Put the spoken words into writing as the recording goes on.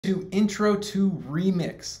Intro to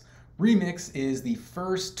Remix. Remix is the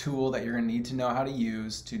first tool that you're going to need to know how to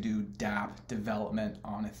use to do dApp development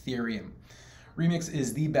on Ethereum. Remix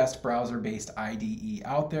is the best browser-based IDE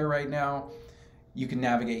out there right now. You can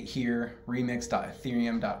navigate here,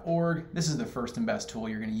 remix.ethereum.org. This is the first and best tool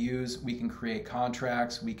you're going to use. We can create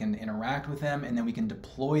contracts, we can interact with them, and then we can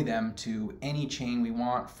deploy them to any chain we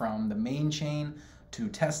want, from the main chain to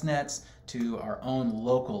testnets to our own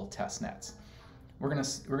local testnets. We're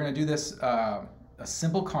gonna do this a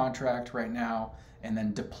simple contract right now, and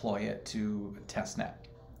then deploy it to testnet,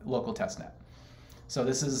 local testnet. So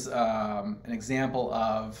this is an example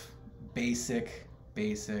of basic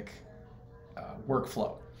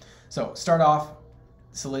workflow. So start off,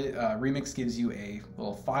 Remix gives you a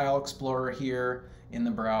little file explorer here in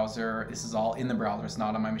the browser. This is all in the browser, it's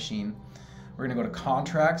not on my machine. We're gonna go to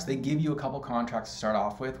contracts. They give you a couple contracts to start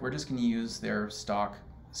off with. We're just gonna use their stock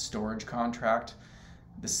storage contract.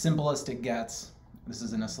 The simplest it gets. This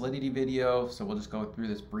is in a Solidity video, so we'll just go through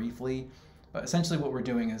this briefly. But essentially what we're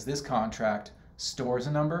doing is this contract stores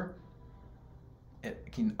a number,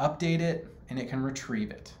 it can update it, and it can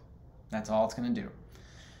retrieve it. That's all it's going to do.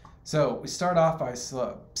 So we start off by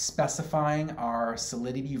specifying our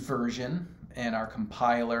Solidity version, and our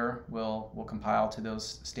compiler will compile to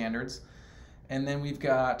those standards. And then we've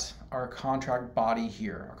got our contract body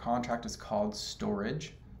here. Our contract is called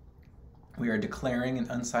storage. We are declaring an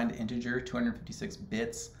unsigned integer, 256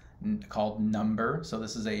 bits, called number. So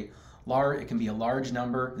this is it can be a large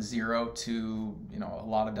number, 0 to a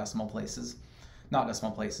lot of decimal places. Not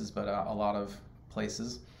decimal places, but a lot of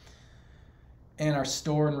places. And our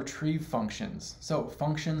store and retrieve functions. So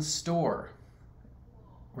function store.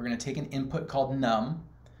 We're going to take an input called num.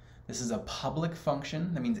 This is a public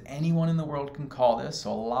function. That means anyone in the world can call this. So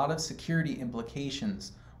a lot of security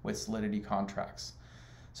implications with Solidity contracts.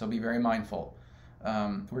 So be very mindful.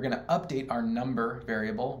 We're going to update our number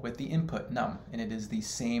variable with the input num, and it is the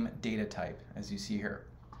same data type as you see here.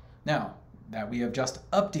 Now that we have just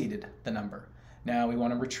updated the number, now we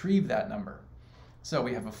want to retrieve that number. So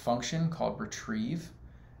we have a function called retrieve.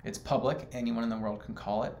 It's public, anyone in the world can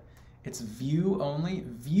call it. It's view only.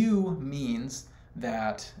 View means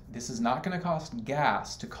that this is not going to cost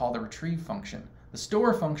gas to call the retrieve function. The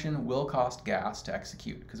store function will cost gas to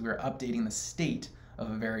execute because we're updating the state of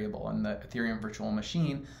a variable, and the Ethereum virtual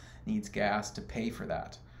machine needs gas to pay for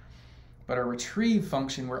that. But our retrieve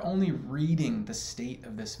function, we're only reading the state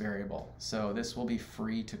of this variable, so this will be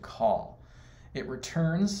free to call. It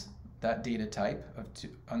returns that data type of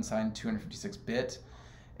unsigned 256-bit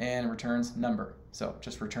and returns number, so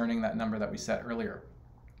just returning that number that we set earlier.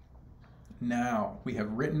 Now we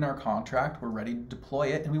have written our contract, we're ready to deploy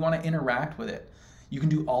it, and we want to interact with it. You can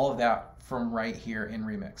do all of that from right here in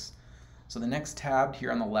Remix. So the next tab here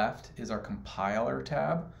on the left is our compiler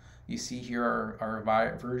tab. You see here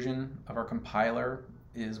our version of our compiler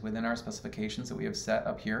is within our specifications that we have set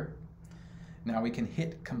up here. Now we can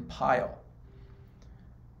hit compile.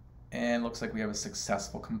 And it looks like we have a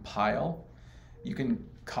successful compile. You can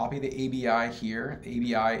copy the ABI here.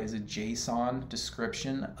 The ABI is a JSON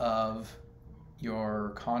description of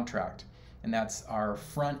your contract. And that's our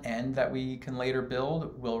front end that we can later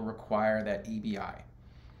build will require that ABI.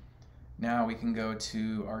 Now we can go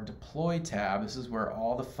to our deploy tab. This is where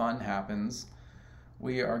all the fun happens.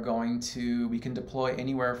 We can deploy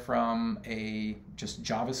anywhere from a just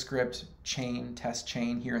JavaScript chain, test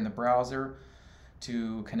chain here in the browser,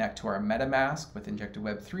 to connect to our MetaMask with injected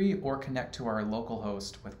Web3, or connect to our local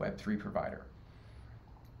host with Web3 provider.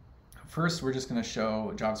 First, we're just going to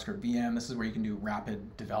show JavaScript VM. This is where you can do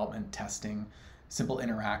rapid development testing, simple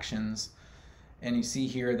interactions. And you see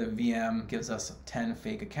here the VM gives us 10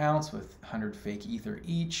 fake accounts with 100 fake ether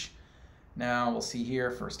each. Now we'll see here,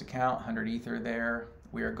 first account, 100 ether there.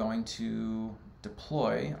 We are going to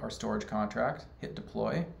deploy our storage contract, hit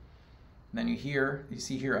deploy. And then you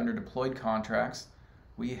see here under deployed contracts,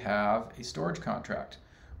 we have a storage contract.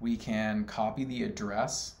 We can copy the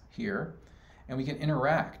address here, and we can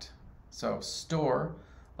interact. So store,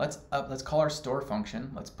 let's call our store function.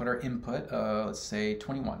 Let's put our input, let's say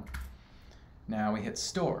 21. Now we hit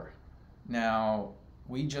store. Now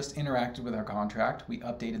we just interacted with our contract. We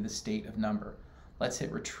updated the state of number. Let's hit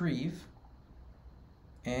retrieve,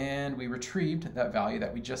 and we retrieved that value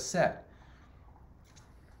that we just set.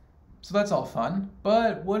 So that's all fun,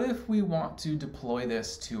 but what if we want to deploy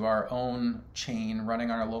this to our own chain running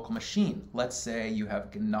on our local machine? Let's say you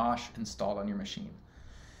have Ganache installed on your machine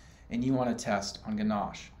and you want to test on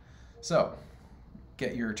Ganache. So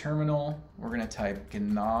get your terminal, we're going to type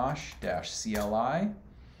Ganache-CLI.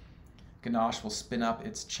 Ganache will spin up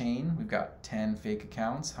its chain. We've got 10 fake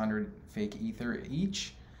accounts, 100 fake ether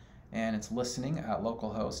each. and it's listening at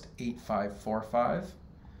localhost 8545.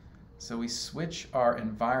 So we switch our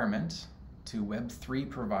environment to Web3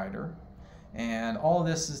 provider, and all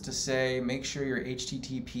this is to say make sure your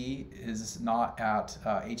HTTP is not at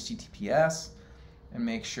HTTPS, and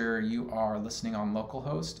make sure you are listening on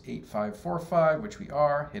localhost 8545, which we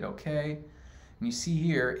are. Hit OK. And you see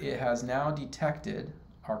here it has now detected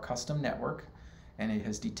our custom network, and it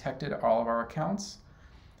has detected all of our accounts.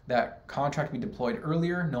 That contract we deployed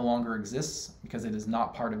earlier no longer exists because it is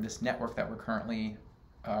not part of this network that we're currently,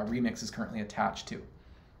 Remix is currently attached to.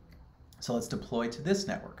 So let's deploy to this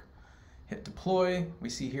network. Hit deploy. We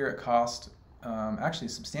see here it cost actually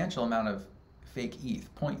a substantial amount of fake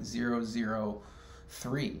ETH,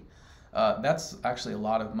 0.003. That's actually a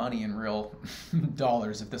lot of money in real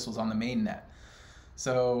dollars if this was on the main net.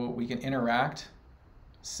 So we can interact,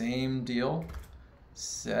 same deal,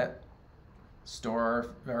 set,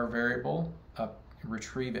 store our variable,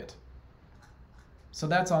 retrieve it. So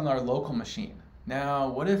that's on our local machine. Now,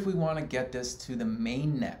 what if we want to get this to the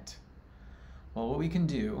main net? Well, what we can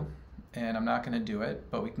do, and I'm not going to do it,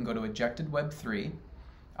 but we can go to ejected Web3.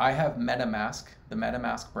 I have MetaMask, the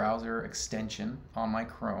MetaMask browser extension on my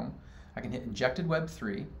Chrome. I can hit injected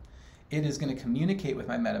Web3. It is going to communicate with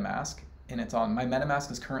my MetaMask, and it's on, my MetaMask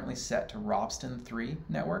is currently set to Robston 3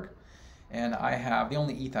 network. And I have, the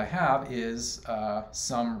only ETH I have is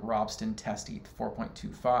some Robston test ETH,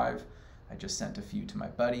 4.25. I just sent a few to my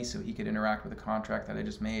buddy so he could interact with the contract that I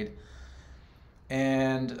just made.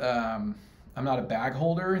 And I'm not a bag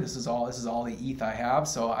holder. This is all the ETH I have,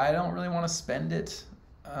 so I don't really want to spend it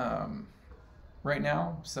right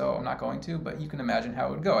now, so I'm not going to, but you can imagine how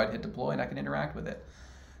it would go. I'd hit deploy and I can interact with it.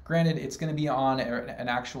 Granted, it's going to be on an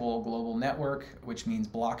actual global network, which means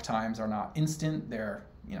block times are not instant. They're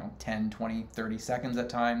 10, 20, 30 seconds at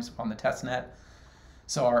times on the test net.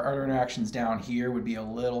 So our interactions down here would be a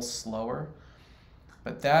little slower.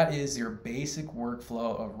 But that is your basic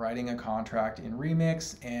workflow of writing a contract in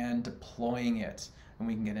Remix and deploying it. And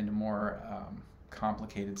we can get into more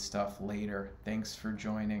complicated stuff later. Thanks for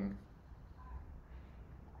joining.